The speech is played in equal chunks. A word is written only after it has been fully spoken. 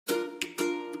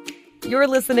You're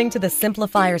listening to the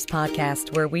Simplifiers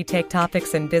podcast, where we take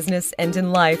topics in business and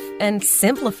in life and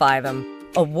simplify them.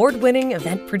 Award-winning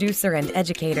event producer and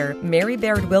educator Mary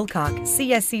Baird-Wilcock,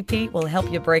 CSCP, will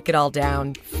help you break it all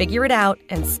down, figure it out,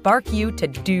 and spark you to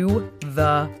do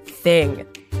the thing.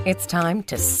 It's time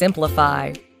to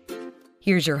simplify.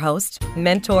 Here's your host,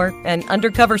 mentor, and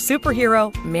undercover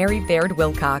superhero, Mary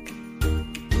Baird-Wilcock.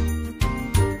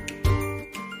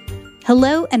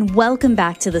 Hello and welcome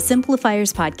back to the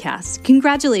Simplifiers podcast.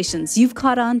 Congratulations, you've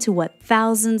caught on to what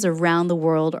thousands around the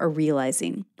world are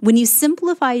realizing. When you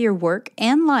simplify your work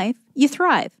and life, you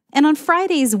thrive. And on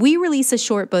Fridays, we release a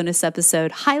short bonus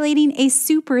episode highlighting a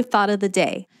super thought of the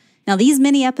day. Now, these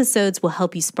mini episodes will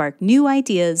help you spark new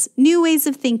ideas, new ways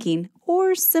of thinking,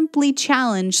 or simply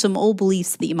challenge some old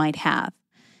beliefs that you might have.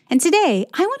 And today,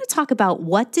 I want to talk about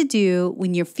what to do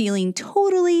when you're feeling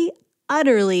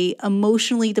utterly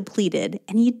emotionally depleted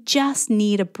and you just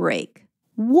need a break.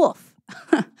 Woof.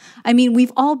 I mean,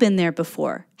 we've all been there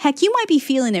before. Heck, you might be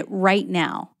feeling it right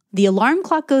now. The alarm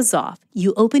clock goes off,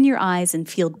 you open your eyes and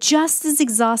feel just as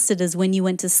exhausted as when you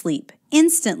went to sleep.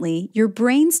 Instantly, your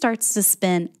brain starts to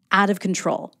spin out of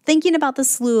control, thinking about the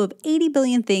slew of 80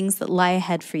 billion things that lie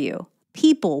ahead for you.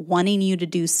 People wanting you to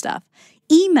do stuff.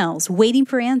 Emails waiting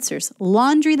for answers,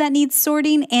 laundry that needs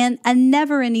sorting, and a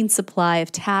never-ending supply of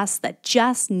tasks that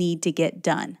just need to get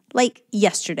done, like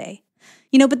yesterday.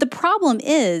 But the problem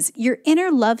is your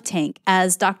inner love tank,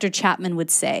 as Dr. Chapman would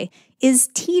say, is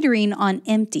teetering on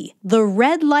empty. The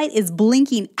red light is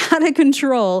blinking out of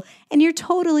control, and you're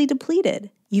totally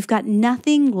depleted. You've got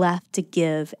nothing left to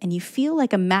give, and you feel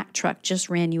like a Mack truck just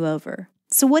ran you over.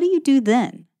 So what do you do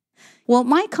then? Well,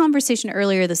 my conversation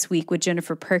earlier this week with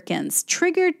Jennifer Perkins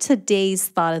triggered today's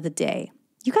thought of the day.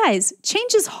 You guys,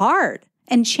 change is hard,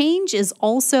 and change is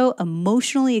also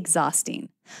emotionally exhausting.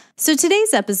 So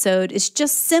today's episode is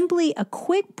just simply a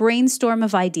quick brainstorm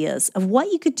of ideas of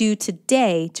what you could do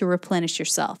today to replenish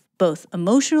yourself, both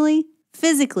emotionally,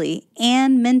 physically,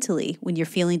 and mentally when you're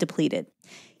feeling depleted.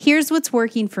 Here's what's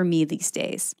working for me these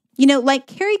days. Like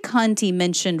Carrie Conti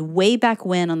mentioned way back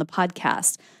when on the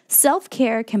podcast,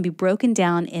 self-care can be broken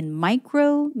down in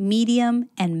micro, medium,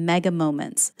 and mega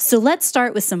moments. So let's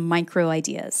start with some micro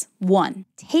ideas. 1,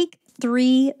 take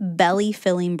 3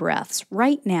 belly-filling breaths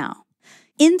right now.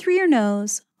 In through your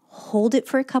nose, hold it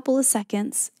for a couple of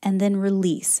seconds, and then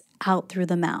release out through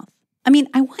the mouth.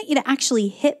 I want you to actually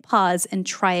hit pause and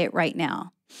try it right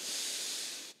now.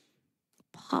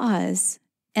 Pause,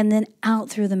 and then out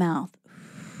through the mouth.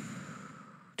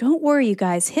 Don't worry, you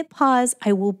guys. Hit pause.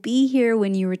 I will be here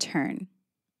when you return.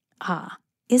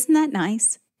 Isn't that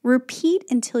nice? Repeat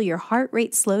until your heart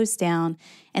rate slows down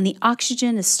and the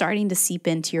oxygen is starting to seep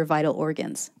into your vital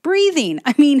organs. Breathing.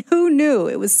 Who knew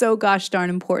it was so gosh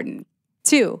darn important?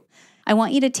 2, I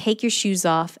want you to take your shoes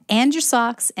off and your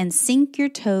socks and sink your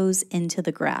toes into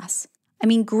the grass.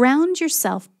 Ground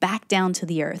yourself back down to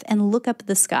the earth and look up at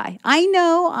the sky. I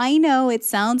know, it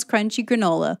sounds crunchy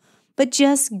granola, but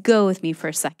just go with me for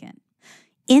a second.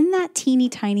 In that teeny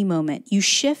tiny moment, you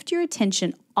shift your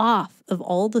attention off of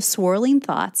all the swirling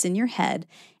thoughts in your head,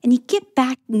 and you get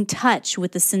back in touch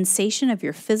with the sensation of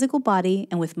your physical body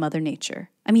and with Mother Nature.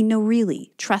 No,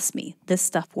 really, trust me, this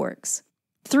stuff works.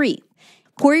 3,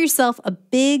 pour yourself a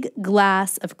big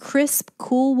glass of crisp,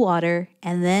 cool water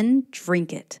and then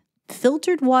drink it.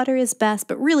 Filtered water is best,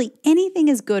 but really anything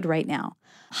is good right now.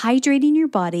 Hydrating your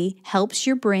body helps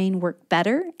your brain work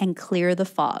better and clear the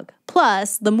fog.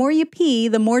 Plus, the more you pee,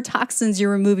 the more toxins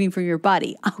you're removing from your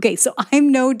body. Okay, so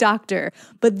I'm no doctor,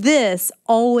 but this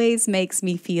always makes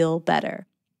me feel better.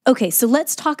 Okay, so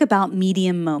let's talk about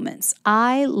medium moments.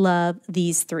 I love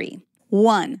these 3.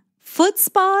 1, foot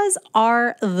spas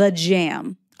are the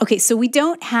jam. Okay, so we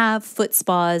don't have foot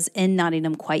spas in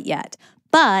Nottingham quite yet,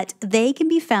 but they can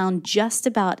be found just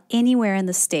about anywhere in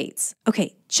the States.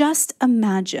 Okay, just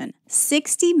imagine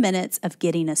 60 minutes of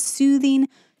getting a soothing,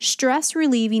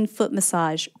 stress-relieving foot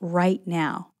massage right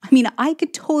now. I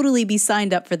could totally be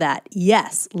signed up for that.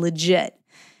 Yes, legit.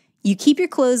 You keep your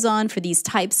clothes on for these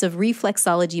types of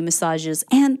reflexology massages,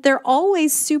 and they're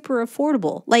always super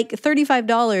affordable, like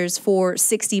 $35 for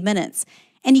 60 minutes.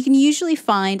 And you can usually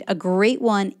find a great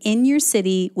one in your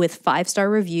city with 5-star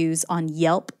reviews on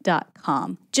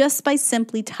Yelp.com just by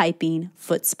simply typing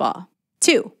foot spa.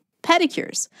 2,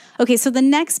 pedicures. Okay, so the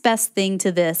next best thing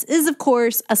to this is, of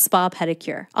course, a spa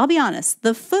pedicure. I'll be honest,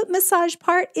 the foot massage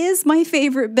part is my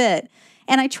favorite bit.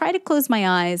 And I try to close my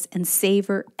eyes and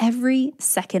savor every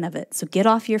second of it. So get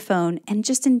off your phone and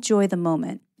just enjoy the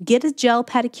moment. Get a gel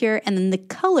pedicure, and then the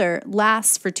color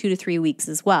lasts for 2 to 3 weeks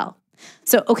as well.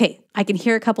 So, okay, I can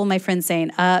hear a couple of my friends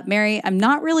saying, Mary, I'm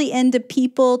not really into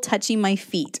people touching my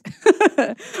feet.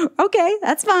 Okay,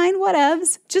 that's fine,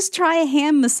 whatevs. Just try a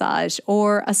hand massage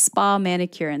or a spa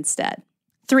manicure instead.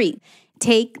 3,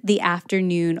 take the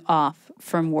afternoon off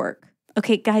from work.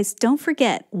 Okay, guys, don't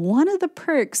forget, one of the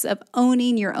perks of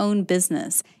owning your own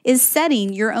business is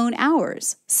setting your own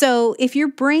hours. So if your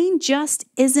brain just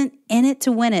isn't in it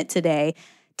to win it today,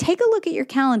 take a look at your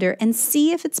calendar and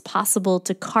see if it's possible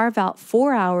to carve out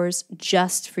 4 hours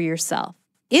just for yourself.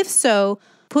 If so,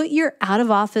 put your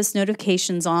out-of-office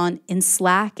notifications on in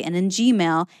Slack and in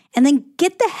Gmail, and then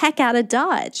get the heck out of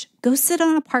Dodge. Go sit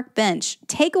on a park bench,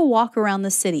 take a walk around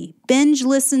the city, binge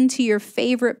listen to your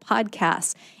favorite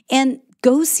podcasts, and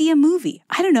go see a movie.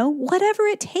 I don't know, whatever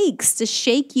it takes to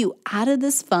shake you out of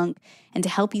this funk and to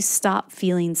help you stop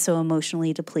feeling so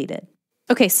emotionally depleted.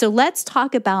 Okay, so let's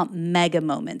talk about mega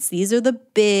moments. These are the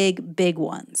big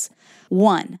ones.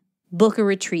 1, book a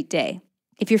retreat day.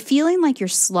 If you're feeling like you're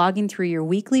slogging through your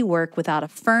weekly work without a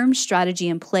firm strategy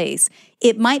in place,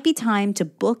 it might be time to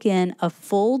book in a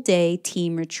full day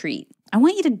team retreat. I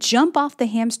want you to jump off the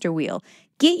hamster wheel,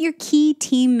 get your key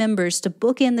team members to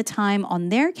book in the time on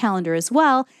their calendar as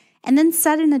well, and then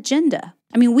set an agenda.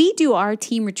 I mean, we do our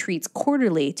team retreats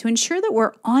quarterly to ensure that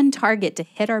we're on target to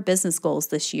hit our business goals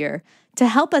this year, to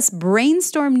help us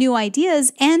brainstorm new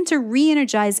ideas, and to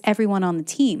re-energize everyone on the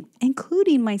team,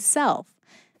 including myself.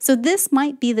 So this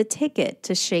might be the ticket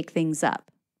to shake things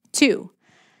up. 2,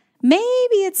 maybe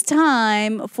it's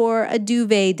time for a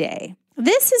duvet day.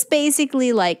 This is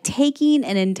basically like taking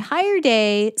an entire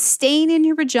day, staying in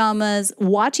your pajamas,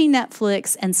 watching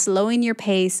Netflix, and slowing your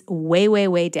pace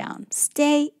way down.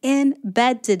 Stay in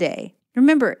bed today.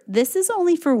 Remember, this is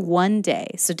only for one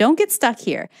day, so don't get stuck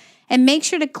here. And make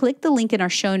sure to click the link in our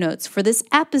show notes for this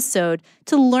episode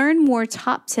to learn more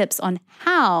top tips on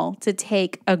how to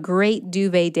take a great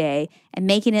duvet day and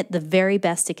making it the very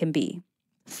best it can be.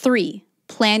 3,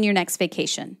 plan your next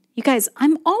vacation. You guys,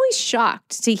 I'm always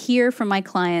shocked to hear from my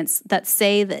clients that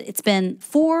say that it's been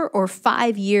 4 or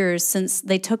 5 years since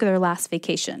they took their last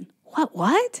vacation.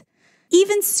 What?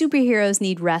 Even superheroes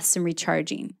need rest and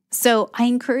recharging. So I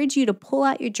encourage you to pull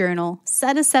out your journal,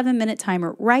 set a 7-minute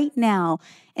timer right now,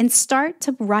 and start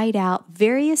to write out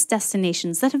various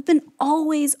destinations that have been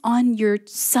always on your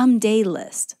someday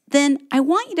list. Then I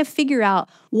want you to figure out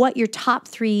what your top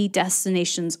 3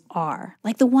 destinations are,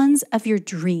 like the ones of your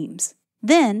dreams.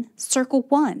 Then circle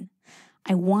 1.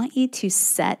 I want you to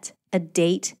set a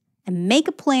date and make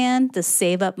a plan to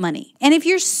save up money. And if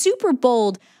you're super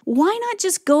bold, why not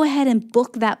just go ahead and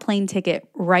book that plane ticket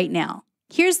right now?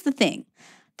 Here's the thing.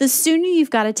 The sooner you've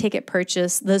got a ticket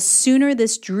purchased, the sooner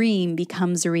this dream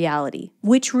becomes a reality,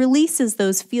 which releases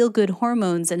those feel-good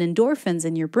hormones and endorphins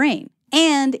in your brain.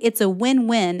 And it's a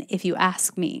win-win if you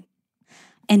ask me.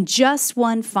 And just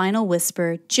one final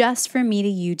whisper, just from me to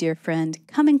you, dear friend,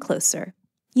 coming closer.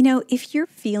 You know, if you're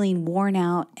feeling worn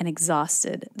out and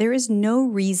exhausted, there is no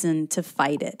reason to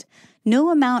fight it.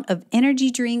 No amount of energy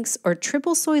drinks or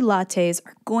triple soy lattes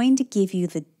are going to give you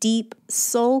the deep,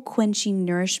 soul-quenching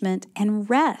nourishment and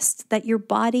rest that your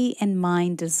body and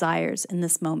mind desires in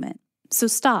this moment. So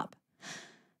stop,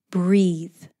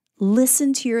 breathe,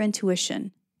 listen to your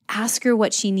intuition, ask her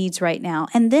what she needs right now,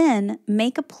 and then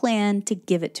make a plan to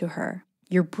give it to her.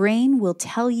 Your brain will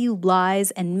tell you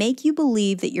lies and make you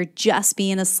believe that you're just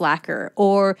being a slacker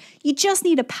or you just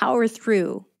need to power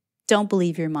through. Don't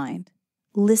believe your mind.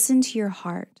 Listen to your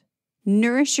heart.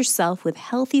 Nourish yourself with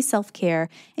healthy self-care,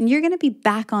 and you're going to be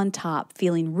back on top,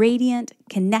 feeling radiant,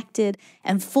 connected,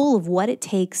 and full of what it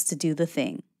takes to do the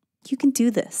thing. You can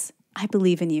do this. I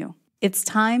believe in you. It's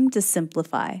time to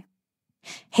simplify.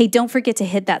 Hey, don't forget to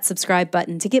hit that subscribe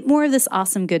button to get more of this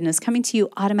awesome goodness coming to you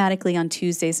automatically on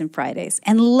Tuesdays and Fridays.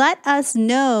 And let us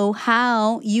know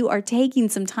how you are taking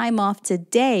some time off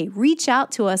today. Reach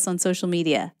out to us on social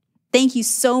media. Thank you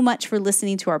so much for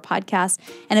listening to our podcast,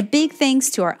 and a big thanks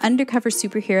to our undercover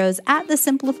superheroes at the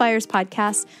Simplifiers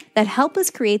podcast that help us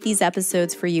create these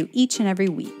episodes for you each and every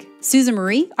week. Susan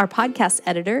Marie, our podcast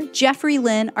editor, Jeffrey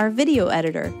Lynn, our video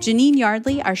editor, Janine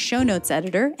Yardley, our show notes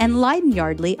editor, and Leiden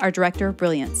Yardley, our director of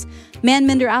brilliance.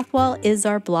 Manminder Athwal is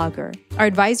our blogger. Our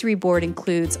advisory board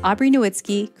includes Aubrey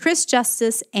Nowitzki, Chris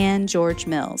Justice, and George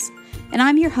Mills. And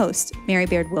I'm your host, Mary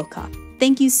Baird-Wilcock.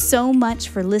 Thank you so much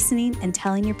for listening and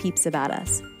telling your peeps about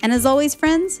us. And as always,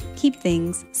 friends, keep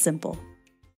things simple.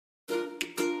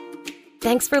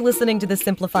 Thanks for listening to the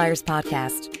Simplifiers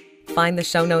podcast. Find the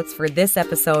show notes for this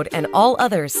episode and all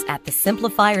others at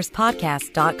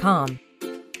thesimplifierspodcast.com.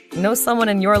 Know someone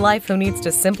in your life who needs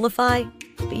to simplify?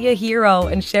 Be a hero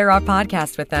and share our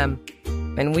podcast with them.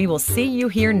 And we will see you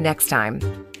here next time.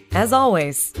 As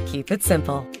always, keep it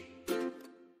simple.